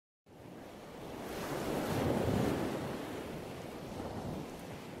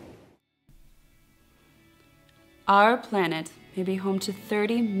Our planet may be home to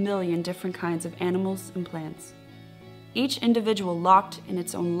 30 million different kinds of animals and plants, each individual locked in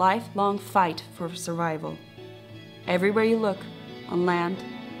its own lifelong fight for survival. Everywhere you look, on land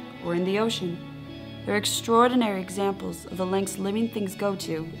or in the ocean, there are extraordinary examples of the lengths living things go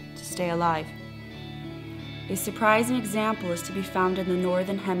to stay alive. A surprising example is to be found in the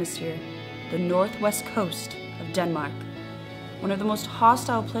northern hemisphere, the northwest coast of Denmark, one of the most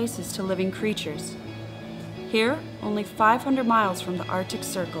hostile places to living creatures. Here, only 500 miles from the Arctic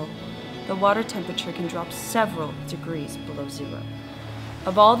Circle, the water temperature can drop several degrees below zero.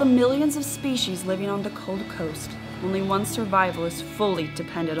 Of all the millions of species living on the cold coast, only one survival is fully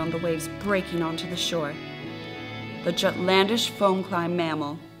dependent on the waves breaking onto the shore: the Jutlandish Foamclimb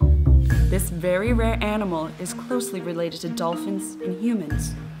Mammal. This very rare animal is closely related to dolphins and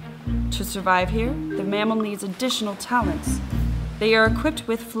humans. To survive here, the mammal needs additional talents. They are equipped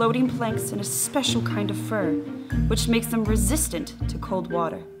with floating planks and a special kind of fur, which makes them resistant to cold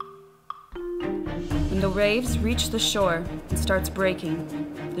water. When the waves reach the shore and starts breaking,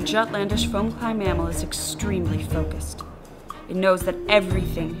 the Jutlandish Foamclimb Mammal is extremely focused. It knows that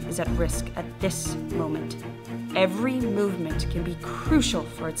everything is at risk at this moment. Every movement can be crucial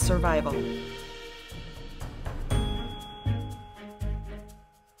for its survival.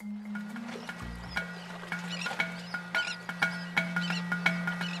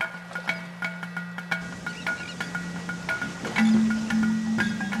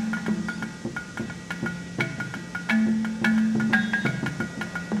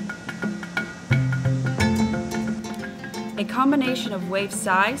 A combination of wave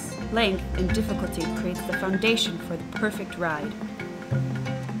size, length, and difficulty creates the foundation for the perfect ride.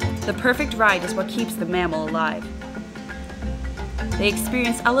 The perfect ride is what keeps the mammal alive. They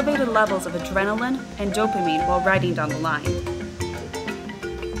experience elevated levels of adrenaline and dopamine while riding down the line.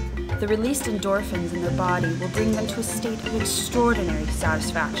 The released endorphins in their body will bring them to a state of extraordinary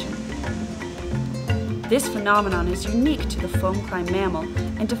satisfaction. This phenomenon is unique to the Foamclimb mammal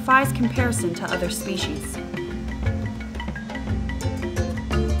and defies comparison to other species.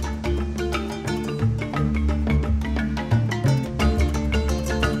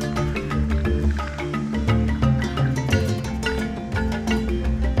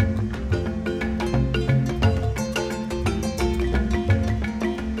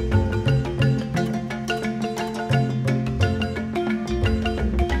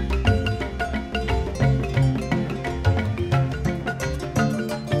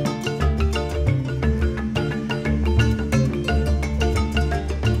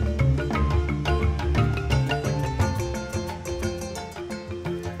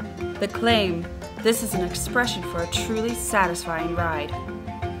 The claim, this is an expression for a truly satisfying ride.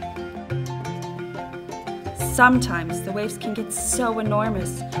 Sometimes the waves can get so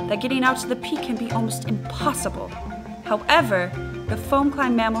enormous that getting out to the peak can be almost impossible. However, the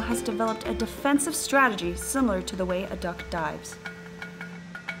Foamclimb mammal has developed a defensive strategy similar to the way a duck dives.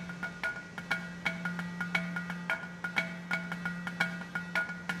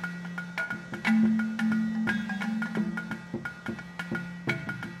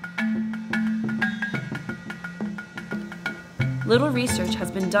 Little research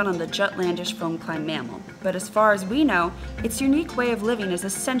has been done on the Jutlandish Foamclimb mammal, but as far as we know, its unique way of living is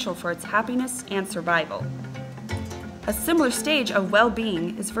essential for its happiness and survival. A similar stage of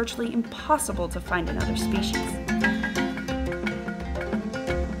well-being is virtually impossible to find in other species.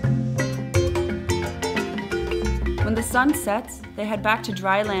 When the sun sets, they head back to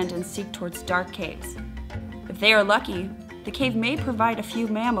dry land and seek towards dark caves. If they are lucky, the cave may provide a few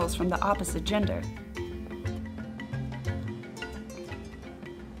mammals from the opposite gender.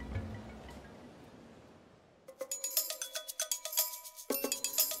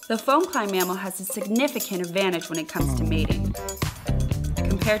 The Foamclimb mammal has a significant advantage when it comes to mating.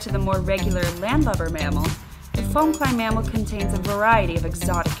 Compared to the more regular landlubber mammal, the Foamclimb mammal contains a variety of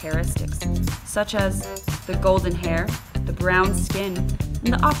exotic characteristics, such as the golden hair, the brown skin,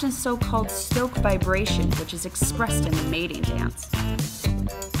 and the often so-called stoke vibration, which is expressed in the mating dance.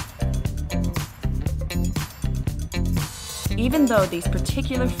 Even though these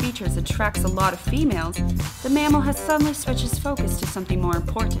particular features attracts a lot of females, the mammal has suddenly switched its focus to something more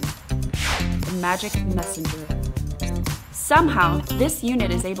important: the magic messenger. Somehow, this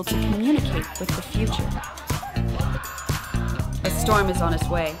unit is able to communicate with the future. A storm is on its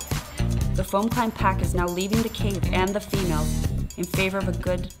way. The Foamclimb pack is now leaving the cave and the females in favor of a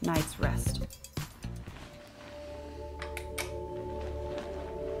good night's rest.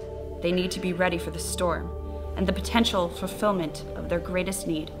 They need to be ready for the storm and the potential fulfillment of their greatest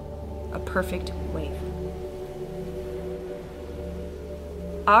need, a perfect wave.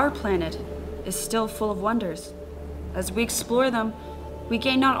 Our planet is still full of wonders, As we explore them, we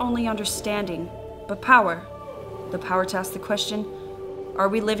gain not only understanding, but power. The power to ask the question, are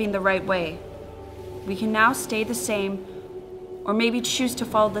we living the right way? We can now stay the same, or maybe choose to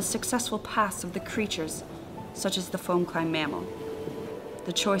follow the successful paths of the creatures, such as the Foamclimb Mammal.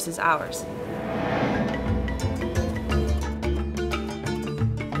 The choice is ours.